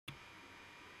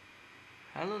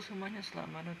Halo semuanya,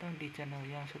 selamat datang di channel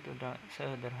yang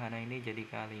sederhana ini. Jadi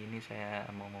kali ini saya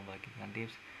mau membagikan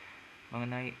tips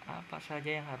mengenai apa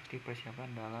saja yang harus dipersiapkan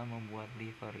dalam membuat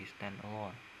livery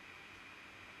standalone.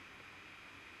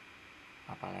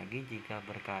 Apalagi jika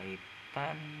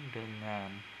berkaitan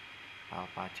dengan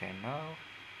alpha channel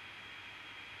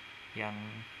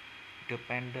yang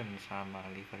dependent sama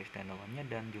livery standalone-nya,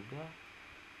 dan juga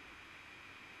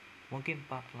mungkin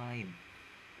part lain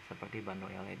seperti bundle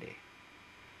LED.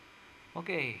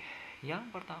 Oke,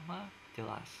 yang pertama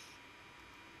jelas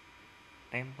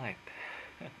template.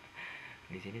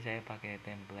 Di sini saya pakai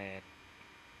template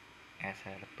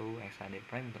SR-2 XHD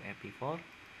Prime untuk EP4.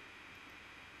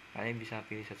 Kalian bisa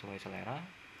pilih sesuai selera.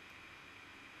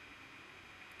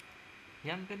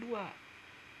 Yang kedua,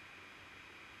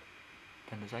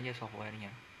 tentu saja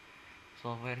softwarenya.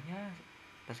 Softwarenya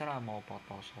terserah, mau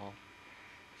Photoshop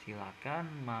silakan,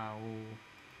 mau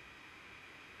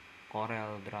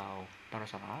Corel Draw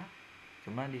terserah.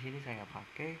 Cuma di sini saya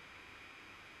pakai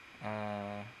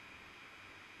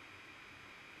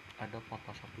ada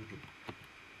Photoshop 7.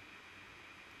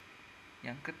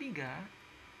 Yang ketiga,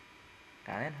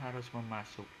 kalian harus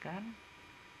memasukkan,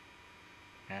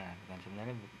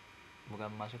 bukan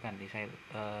memasukkan, saya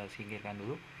singkirkan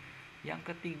dulu.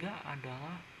 Yang ketiga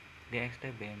adalah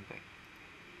DXT BMP.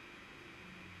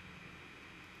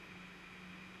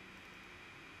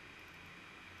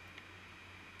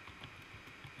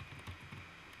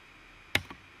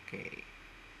 Oke.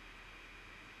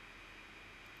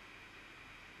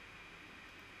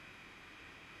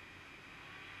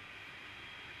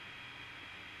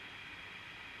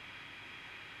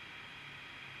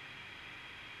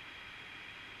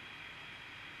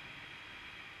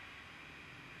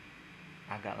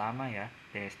 Agak lama ya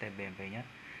DXT BMP-nya.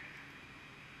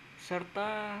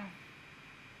 Serta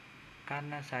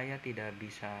karena saya tidak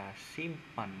bisa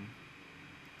simpan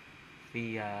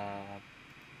via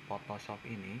Photoshop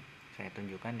ini, saya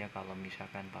tunjukkan ya. Kalau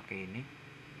misalkan pakai ini,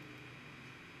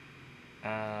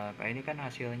 kayak ini kan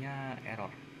hasilnya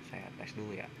error. Saya tes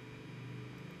dulu ya.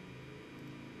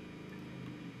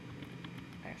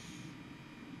 Tes.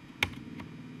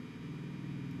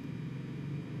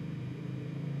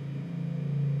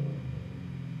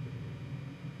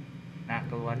 Nah,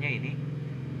 keluarnya ini.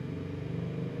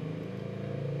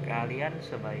 Kalian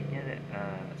sebaiknya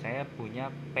saya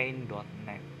punya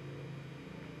paint.net.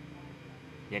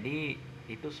 Jadi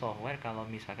itu software kalau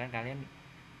misalkan kalian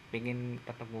pengen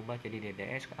tetap ngubah jadi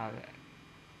DDS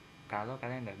kalau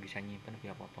kalian nggak bisa nyimpen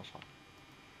via Photoshop.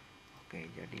 Oke,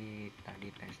 jadi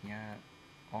tadi tesnya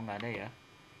nggak ada ya,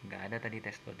 nggak ada tadi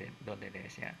tes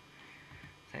 .dds ya.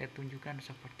 Saya tunjukkan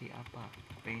seperti apa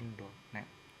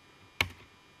paint.net.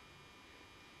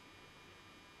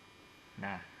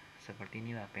 Nah, seperti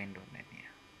inilah paint.net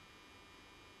nya.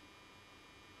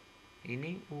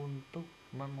 Ini untuk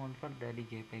mengonvert dari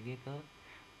JPG ke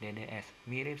DDS,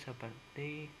 mirip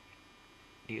seperti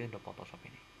di Adobe Photoshop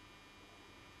ini.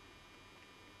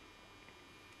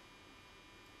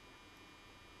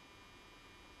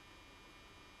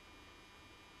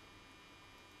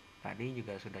 Tadi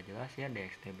juga sudah jelas ya,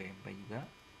 DXT BMP juga.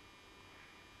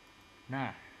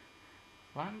 Nah,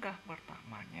 langkah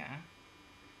pertamanya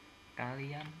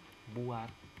kalian buat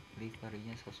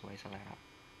livery-nya sesuai selera.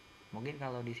 Mungkin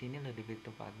kalau di sini lebih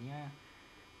tepatnya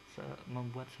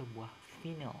membuat sebuah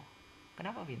vinyl.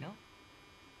 Kenapa vinyl?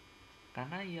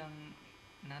 Karena yang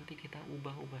nanti kita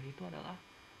ubah-ubah itu adalah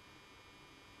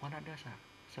warna dasar,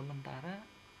 sementara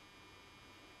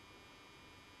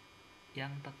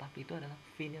yang tetap itu adalah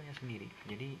vinylnya sendiri.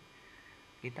 Jadi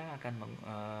kita akan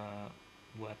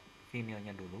buat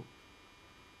vinylnya dulu.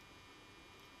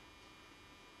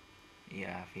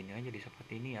 Ya, vinylnya jadi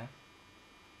seperti ini ya.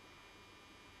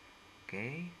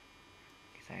 Oke,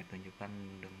 saya tunjukkan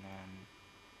dengan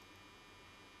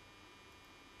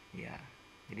ya,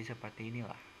 jadi seperti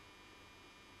inilah.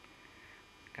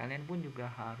 Kalian pun juga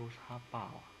harus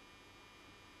hafal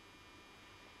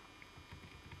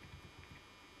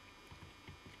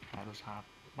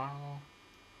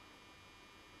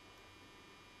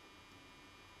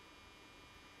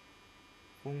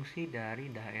fungsi dari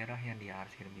daerah yang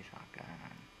diarsir.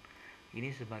 Misalkan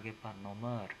ini sebagai plat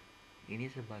nomor, ini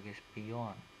sebagai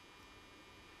spion,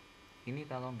 ini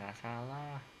kalau nggak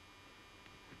salah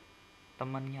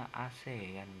temennya AC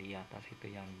yang di atas itu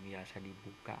yang biasa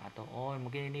dibuka, atau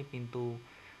mungkin ini pintu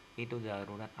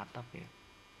darurat atap ya.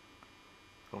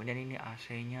 Kemudian ini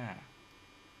AC-nya,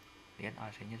 lihat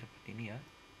AC-nya seperti ini ya.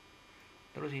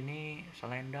 Terus ini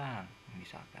selendang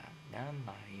misalkan, dan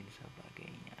lain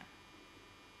sebagainya.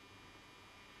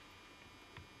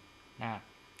 Nah,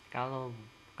 kalau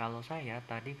Kalau saya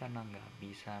tadi karena nggak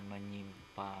bisa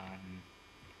menyimpan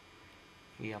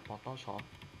via Photoshop,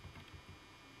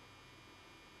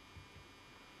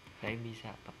 saya bisa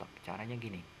tetap caranya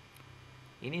gini.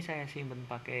 Ini saya simpen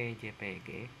pakai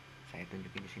JPG, saya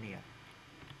tunjukin di sini ya.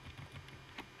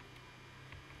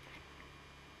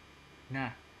 Nah,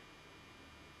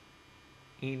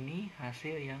 ini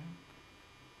hasil yang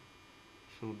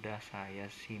sudah saya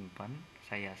simpan,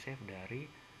 saya save dari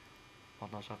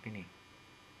Photoshop ini.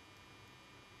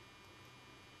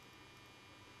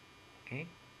 Oke.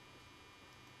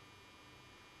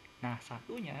 Nah,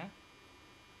 satunya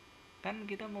kan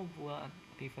kita mau buat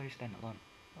livery standalone.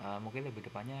 Mungkin lebih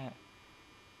depannya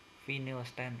vinyl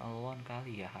standalone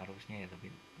kali ya, harusnya ya,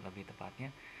 lebih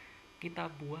tepatnya kita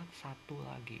buat satu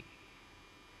lagi.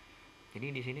 Jadi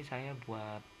di sini saya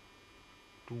buat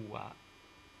dua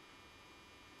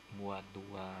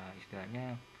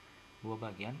istilahnya dua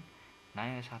bagian. Nah,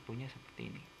 yang satunya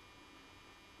seperti ini.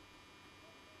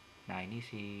 Nah, ini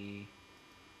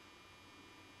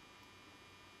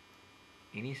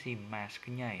si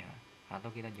masknya ya, atau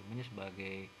kita nyebutnya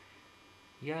sebagai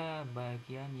ya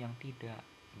bagian yang tidak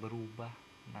berubah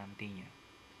nantinya.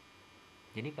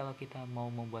 Jadi kalau kita mau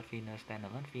membuat vinyl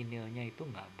standalone, vinylnya itu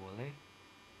nggak boleh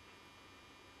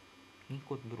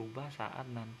ngikut berubah saat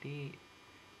nanti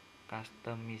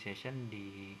customization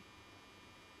di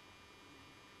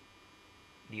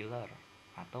dealer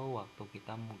atau waktu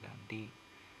kita mau ganti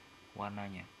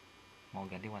warnanya, mau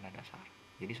ganti warna dasar.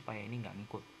 Jadi supaya ini nggak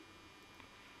ngikut.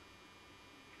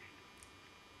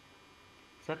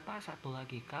 Serta satu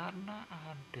lagi, karena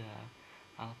ada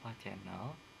alpha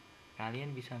channel,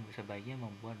 kalian bisa sebaiknya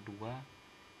membuat dua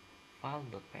file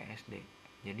 .psd.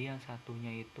 Jadi yang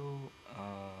satunya itu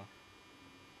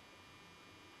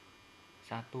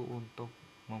satu untuk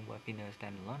membuat vinyl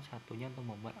standalone, satunya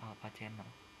untuk membuat alpha channel.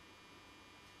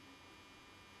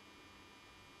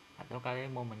 Atau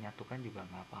kalian mau menyatukan juga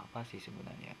nggak apa-apa sih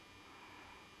sebenarnya.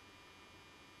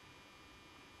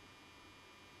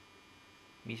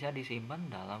 Bisa disimpan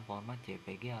dalam format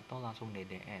JPG atau langsung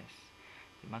DDS.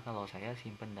 Cuma kalau saya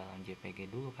simpan dalam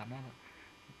JPG dulu karena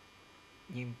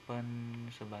nyimpen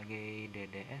sebagai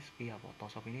DDS via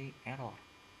Photoshop ini error.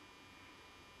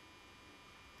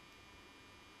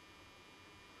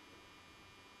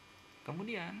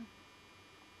 Kemudian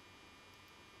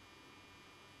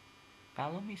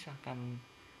kalau misalkan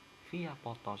via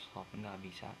Photoshop nggak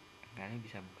bisa, kalian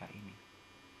bisa buka ini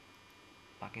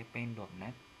pakai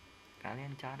paint.net,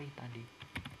 kalian cari tadi.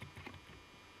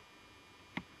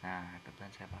 Nah,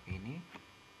 kebetulan saya pakai ini.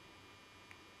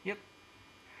 Yup,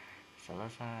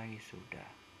 selesai sudah.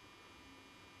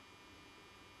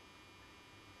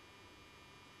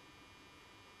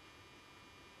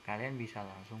 Kalian bisa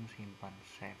langsung simpan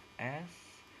save as.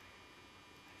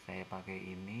 Saya pakai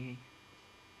ini.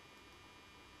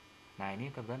 Nah, ini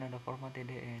kebetulan ada format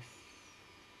DDS.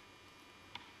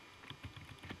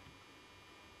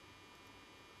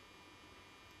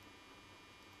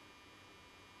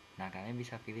 Nah, kalian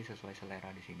bisa pilih sesuai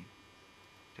selera di sini.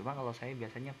 Coba kalau saya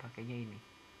biasanya pakainya ini.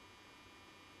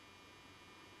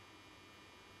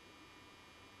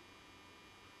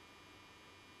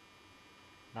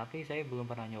 Tapi saya belum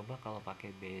pernah nyoba kalau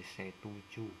pakai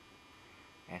BC7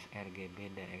 sRGB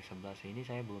DX11 ini,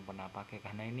 saya belum pernah pakai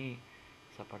karena ini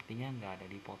sepertinya nggak ada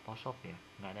di Photoshop ya,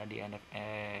 nggak ada di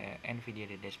NVIDIA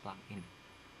DDS plugin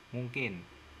mungkin.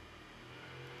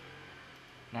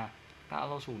 Nah,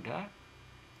 kalau sudah,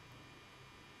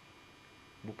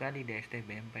 buka di DST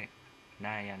BMP.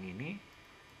 Nah, yang ini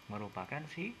merupakan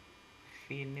si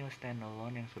vinyl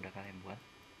standalone yang sudah kalian buat.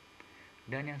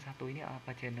 Dan yang satu ini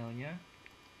alpha channelnya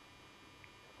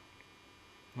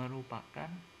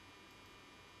merupakan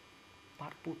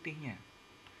part putihnya.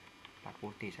 Part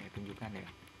putih saya tunjukkan ya.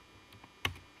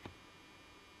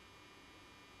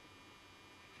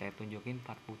 Saya tunjukin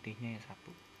part putihnya yang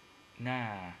satu.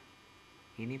 Nah,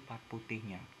 ini part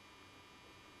putihnya.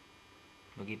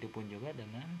 Begitupun juga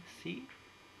dengan si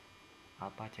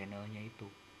alpha channelnya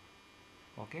itu.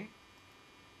 Oke.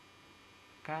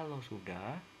 Kalau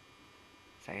sudah,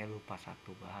 saya lupa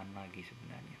satu bahan lagi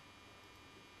sebenarnya,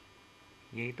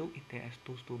 yaitu ETS2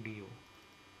 Studio.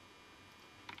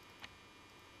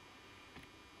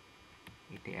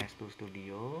 ETS2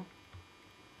 Studio.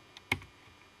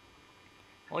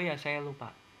 Oh ya, saya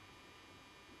lupa.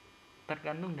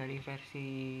 Tergantung dari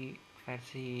versi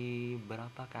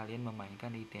berapa kalian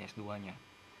memainkan ETS2-nya.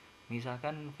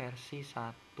 Misalkan versi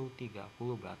 1.30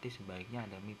 berarti sebaiknya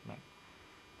ada mipmap.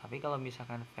 Tapi kalau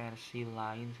misalkan versi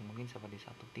lain mungkin seperti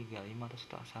 1.35 atau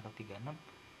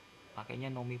 1.36, pakainya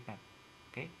no mipmap.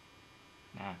 Oke.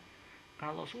 Nah,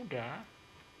 kalau sudah,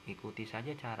 ikuti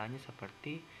saja caranya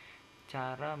seperti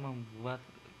cara membuat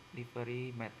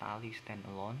livery metallic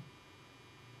standalone.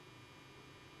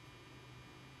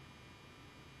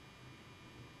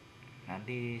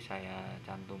 Nanti saya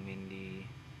cantumin di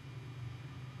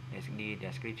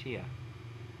deskripsi ya,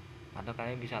 atau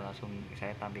kalian bisa langsung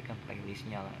saya tampilkan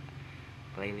playlistnya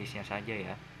saja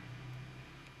ya.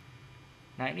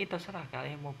 Nah ini terserah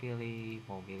kalian mau pilih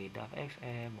DAV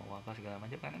XM, mau apa segala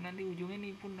macam, karena nanti ujungnya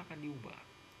ini pun akan diubah.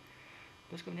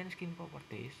 Terus kemudian skin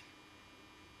properties.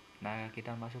 Nah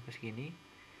kita masuk ke sini.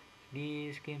 Di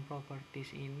skin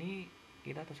properties ini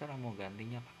kita terserah mau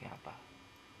gantinya pakai apa.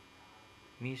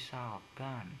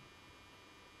 Misalkan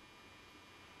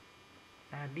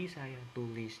tadi saya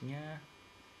tulisnya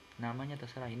namanya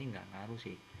terserah, ini nggak ngaruh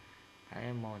sih.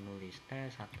 Kalian mau nulis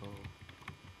tes atau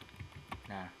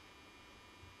nah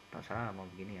terserah mau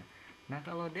begini ya. Nah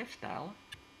kalau dev style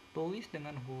tulis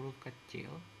dengan huruf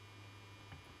kecil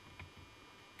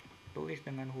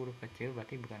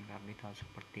berarti bukan kapital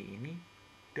seperti ini,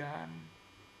 dan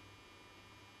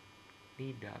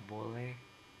tidak boleh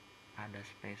ada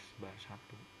space bar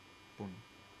satu pun,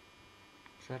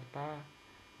 serta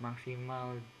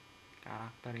maksimal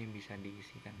karakter yang bisa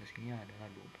diisikan ke sini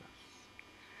adalah 12.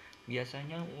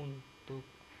 Biasanya untuk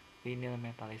vinyl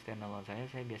metallic standalone saya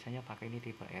biasanya pakai ini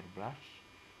tipe airbrush,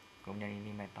 kemudian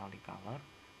ini metallic color,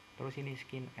 terus ini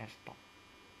skin stock.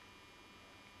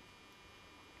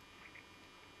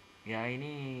 Ya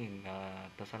ini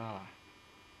nggak terserah lah.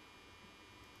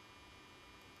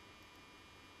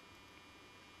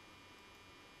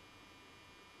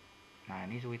 Nah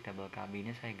ini switchable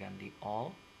kabinnya saya ganti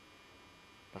all.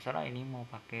 Terserah ini mau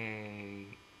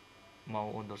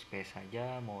untuk space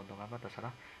saja, mau untuk apa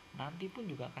terserah. Nanti pun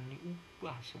juga akan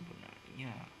diubah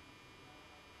sebenarnya.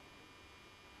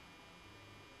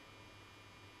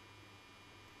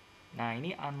 Nah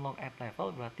ini unlock at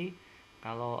level, berarti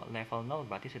kalau level 0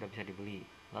 berarti sudah bisa dibeli.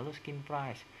 Lalu skin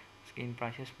price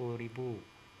nya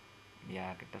 10.000.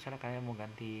 Ya terserah kalian mau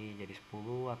ganti jadi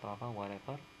 10 atau apa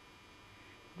whatever.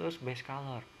 Terus base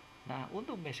color. Nah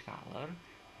untuk base color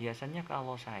biasanya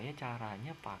kalau saya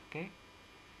caranya pakai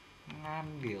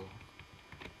mengambil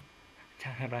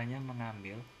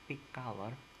pick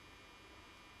color.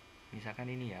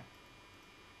 Misalkan ini ya.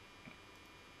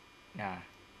 Nah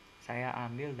saya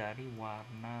ambil dari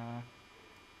warna,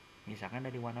 misalkan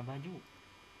dari warna baju.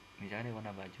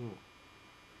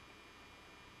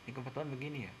 Ini kebetulan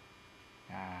begini ya.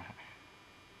 Nah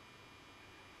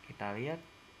kita lihat.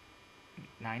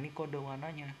 Nah ini kode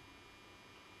warnanya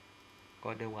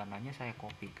saya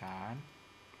kopikan,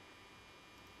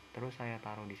 terus saya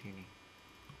taruh di sini.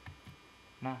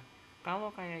 Nah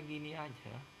kalau kayak gini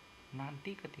aja,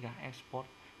 nanti ketika ekspor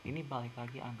ini balik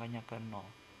lagi angkanya ke 0.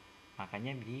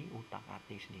 Makanya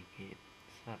diutak-atik sedikit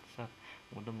set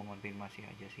untuk mengonfirmasi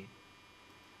aja sih.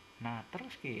 Nah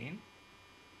terus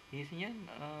isinya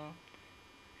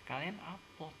kalian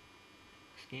upload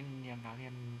skin yang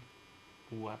kalian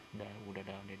buat dan udah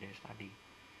dalam DDS tadi,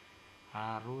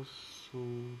 harus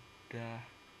sudah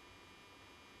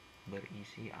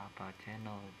berisi apa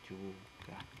channel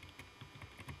juga.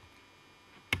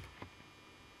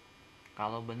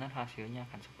 Kalau benar hasilnya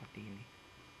akan seperti ini,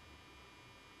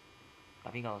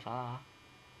 tapi kalau salah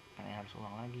kalian harus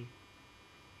ulang lagi.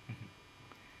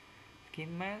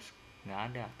 Skin mask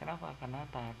nggak ada. Kenapa? Karena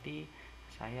tadi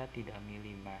saya tidak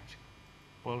milih mask.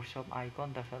 Workshop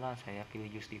icon terserah, saya pilih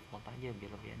use default aja biar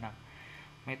lebih enak.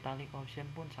 Metallic option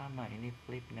pun sama, ini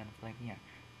flip dan flagnya.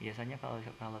 Biasanya kalau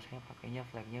saya pakainya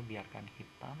flagnya biarkan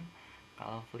hitam,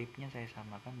 kalau flipnya saya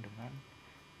samakan dengan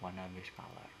warna base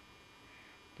color.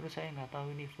 Terus saya nggak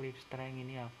tahu ini flip strength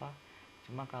ini apa,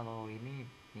 cuma kalau ini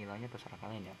nilainya terserah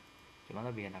kalian ya. Cuma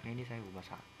lebih enaknya ini saya ubah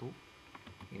 1,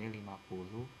 ini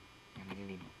 50, yang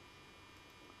ini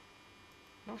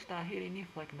 5. Terus terakhir ini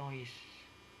flag noise.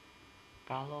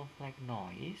 Kalau flag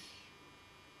noise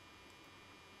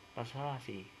terserah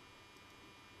sih.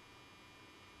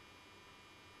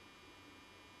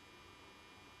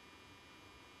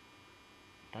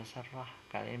 Terserah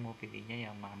kalian mau pilihnya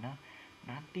yang mana,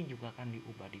 nanti juga akan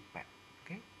diubah di pad.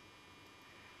 Oke?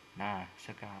 Nah,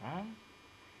 sekarang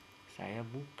saya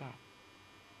buka.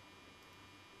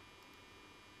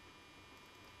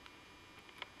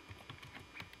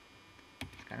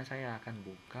 Sekarang saya akan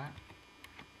buka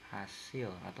hasil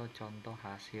atau contoh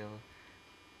hasil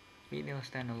vinyl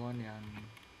standalone yang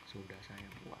sudah saya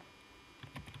buat.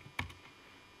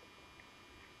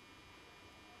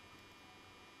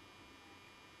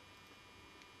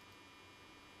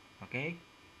 Oke,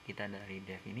 kita dari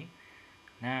dev ini.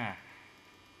 Nah,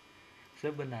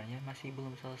 sebenarnya masih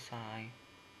belum selesai.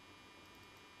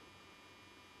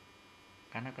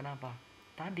 Karena kenapa?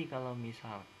 Tadi kalau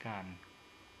misalkan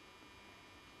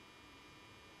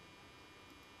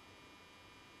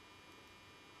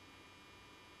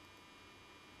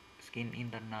skin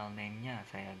internal name-nya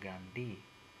saya ganti,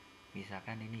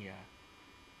 misalkan ini ya,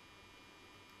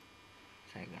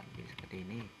 saya ganti seperti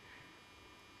ini,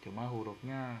 cuma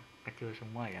hurufnya kecil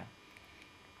semua ya.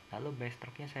 Lalu base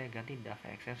struct-nya saya ganti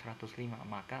DAV-XF105,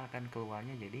 maka akan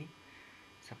keluarnya jadi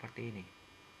seperti ini.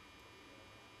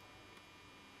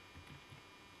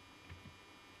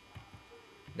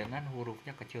 Dengan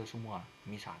hurufnya kecil semua,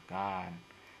 misalkan.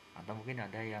 Atau mungkin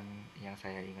ada yang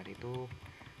saya ingat itu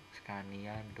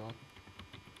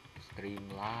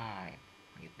Scania.streamline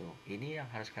gitu. Ini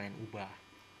yang harus kalian ubah.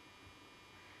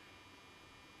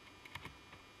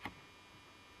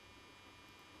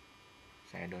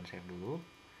 Saya down save dulu.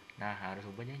 Nah, harus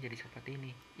ubahnya jadi seperti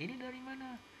ini. Ini dari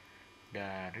mana?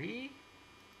 Dari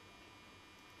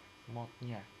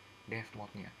modnya, dev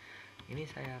modnya. Ini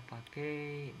saya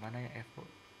pakai mana ya, F.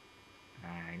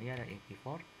 Nah, ini ada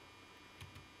EP4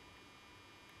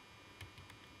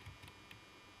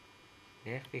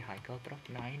 dev vehicle truck.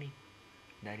 Nah, ini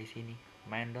dari sini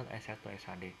Membuat SR-2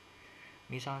 XHD.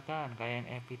 Misalkan kayak yang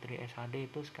EP4 SR-2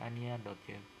 itu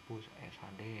Scania.jetbus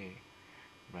SHD,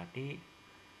 berarti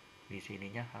di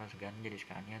sininya harus ganti jadi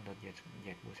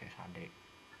Scania.jetbus SHD.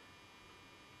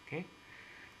 Oke.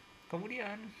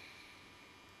 Kemudian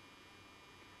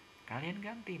kalian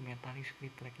ganti metallic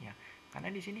script flag-nya,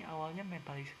 karena di sini awalnya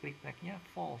metallic script flag-nya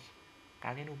false,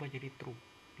 kalian ubah jadi true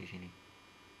di sini.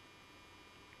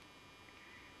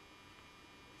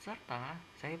 Serta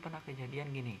saya pernah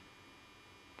kejadian gini,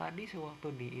 tadi sewaktu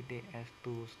di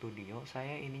ETS2 studio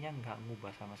saya ininya nggak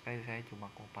ngubah sama sekali, saya cuma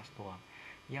kopas doang.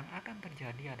 Yang akan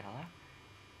terjadi adalah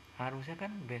harusnya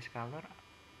kan base color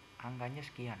angkanya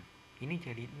sekian, ini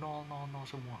jadi 000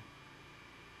 semua.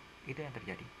 Itu yang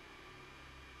terjadi.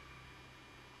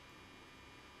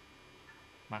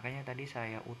 Makanya tadi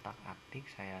saya utak-atik,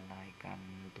 saya naikkan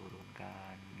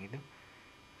turunkan gitu,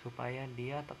 supaya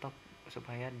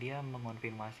dia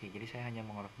mengonfirmasi. Jadi saya hanya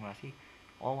mengonfirmasi,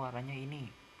 oh warnanya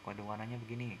ini, kode warnanya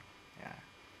begini ya.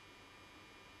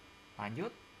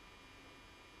 Lanjut,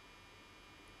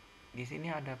 di sini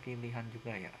ada pilihan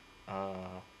juga ya,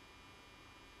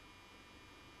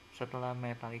 setelah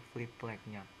metallic flip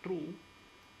flag-nya true,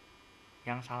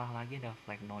 yang salah lagi ada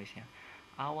flag noise-nya.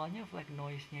 Awalnya flag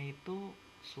noise-nya itu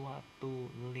suatu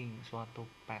link, suatu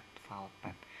path, file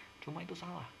path, cuma itu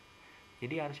salah,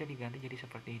 jadi harusnya diganti jadi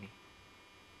seperti ini.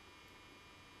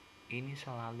 Ini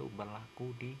selalu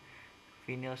berlaku di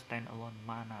vinyl standalone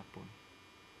manapun.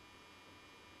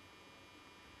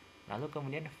 Lalu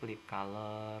kemudian flip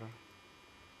color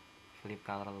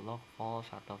lock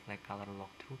false atau flag color lock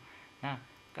true. Nah,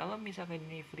 kalau misalkan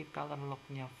ini flip color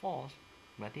locknya false,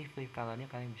 berarti flip colornya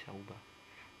kalian bisa ubah.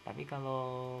 Tapi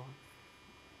kalau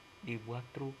dibuat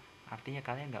true, artinya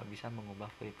kalian nggak bisa mengubah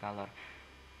flip color.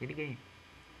 Jadi gini,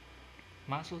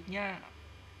 maksudnya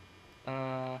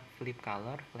flip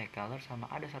color, flag color, sama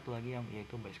ada satu lagi yang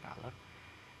yaitu base color,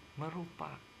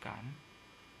 merupakan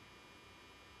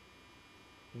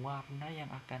warna yang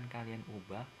akan kalian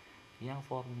ubah yang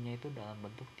formnya itu dalam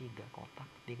bentuk 3 kotak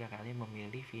ketika kalian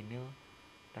memilih vinyl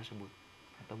tersebut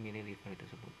atau milih livery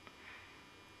tersebut.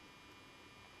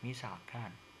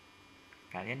 Misalkan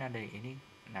kalian ada ini,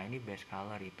 nah ini base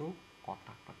color itu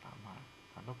kotak pertama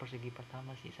atau persegi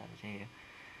pertama sih seharusnya ya.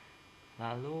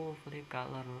 Lalu flip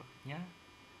colornya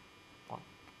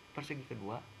persegi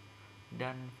kedua,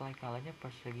 dan flag colornya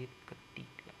persegi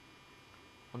ketiga.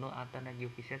 Untuk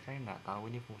alternative UV set saya nggak tahu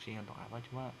ini fungsinya untuk apa,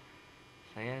 cuma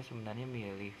saya sebenarnya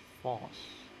milih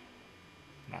false,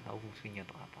 nggak tahu fungsinya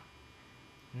untuk apa.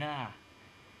 Nah,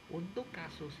 untuk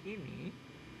kasus ini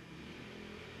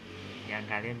yang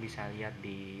kalian bisa lihat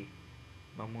di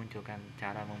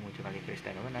cara memunculkan livery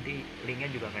standalone, nanti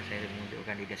linknya juga akan saya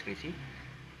munculkan di deskripsi.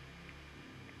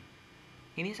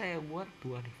 Ini saya buat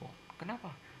 2 default.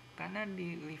 Kenapa? Karena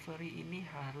di livery ini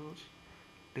harus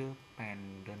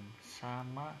dependent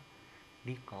sama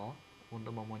decal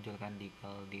untuk memunculkan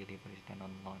decal di livery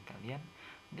standalone kalian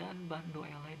dan bando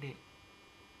LED.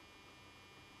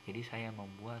 Jadi saya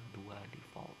membuat 2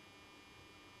 default.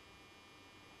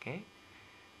 Oke.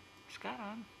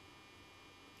 Sekarang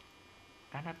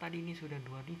karena tadi ini sudah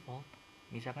 2 default,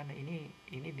 misalkan ini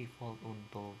default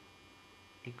untuk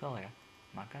decal ya,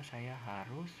 maka saya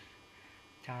harus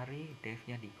cari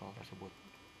devnya decal tersebut.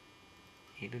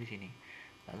 Itu di sini.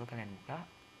 Lalu kalian buka.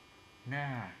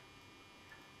 Nah,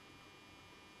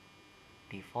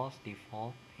 default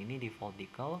ini default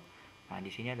decal. Nah,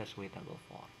 di sini ada suitable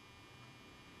for.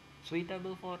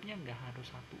 Suitable for-nya nggak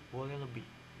harus 1, boleh lebih,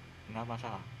 nggak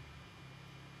masalah.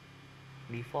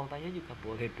 default aja juga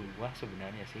boleh 2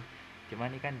 sebenarnya sih,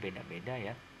 cuman ini kan beda-beda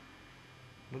ya.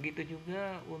 Begitu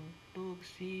juga untuk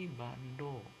si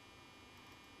bando.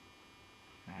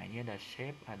 Nah, ini ada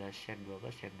shape 12,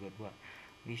 shape 22.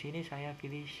 Di sini saya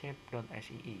pilih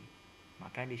shape.sii.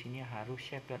 Maka di sini harus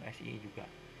shape.sii juga.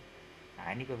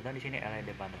 Nah, ini kebetulan di sini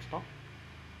LED bando stock.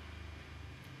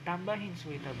 Tambahin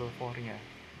suitable for-nya.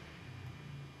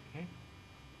 Oke.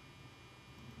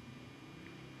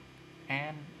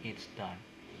 And it's done.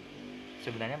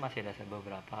 Sebenarnya masih ada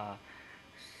beberapa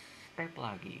step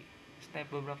lagi.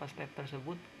 Beberapa step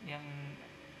tersebut yang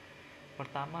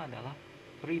pertama adalah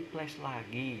replace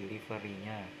lagi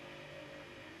livery-nya.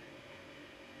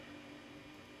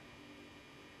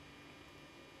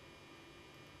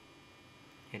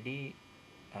 Jadi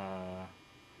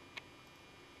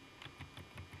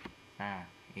nah,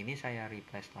 ini saya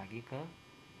replace lagi ke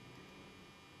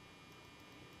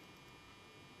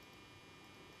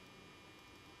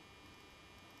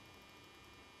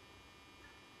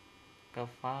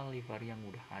file livery yang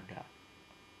udah ada.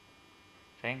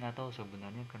 Saya nggak tahu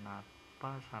sebenarnya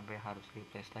kenapa sampai harus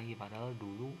replace lagi, padahal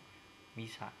dulu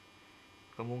bisa.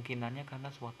 Kemungkinannya karena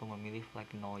sewaktu memilih flag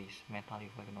noise, metallic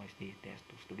flag noise di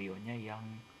ETS2 studionya yang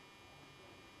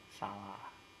salah.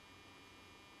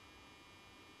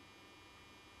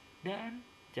 Dan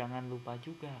jangan lupa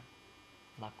juga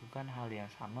lakukan hal yang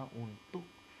sama untuk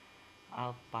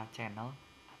alpha channel.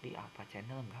 Tapi alpha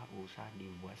channel nggak usah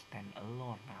dibuat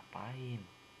standalone, ngapain?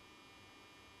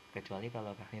 Kecuali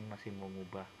kalau kalian masih mau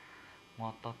mengubah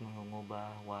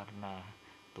warna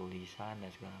tulisan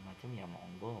dan segala macam, ya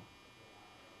monggo.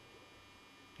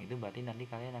 Itu berarti nanti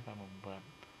kalian akan membuat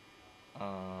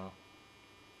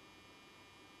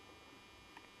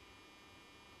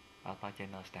alpha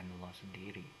channel standalone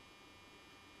sendiri.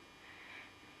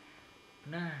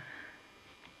 Nah,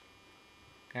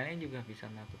 kalian juga bisa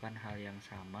melakukan hal yang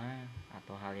sama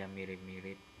atau hal yang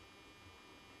mirip-mirip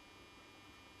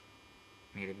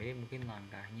mungkin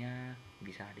langkahnya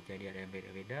bisa jadi ada yang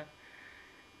beda-beda.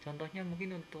 Contohnya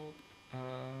mungkin untuk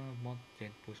mod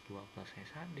Z+2 plus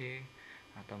SHD,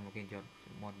 atau mungkin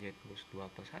mod Z+2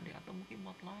 plus HD, atau mungkin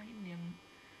mod lain yang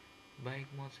baik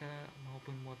mod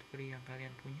maupun mod free yang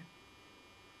kalian punya.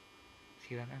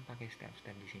 Silakan pakai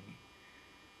step-step di sini.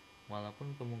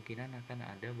 Walaupun kemungkinan akan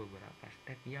ada beberapa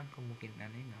step yang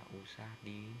kemungkinannya nggak usah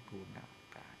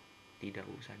digunakan, tidak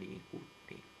usah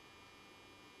diikuti.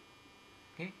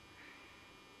 Oke?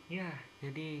 Ya,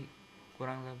 jadi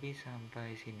kurang lebih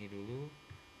sampai sini dulu.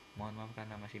 Mohon maaf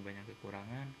karena masih banyak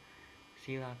kekurangan.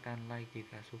 Silakan like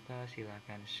jika suka,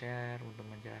 silakan share untuk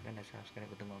menjalankan dan subscribe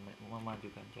untuk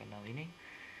memajukan channel ini.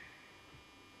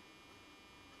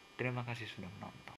 Terima kasih sudah menonton.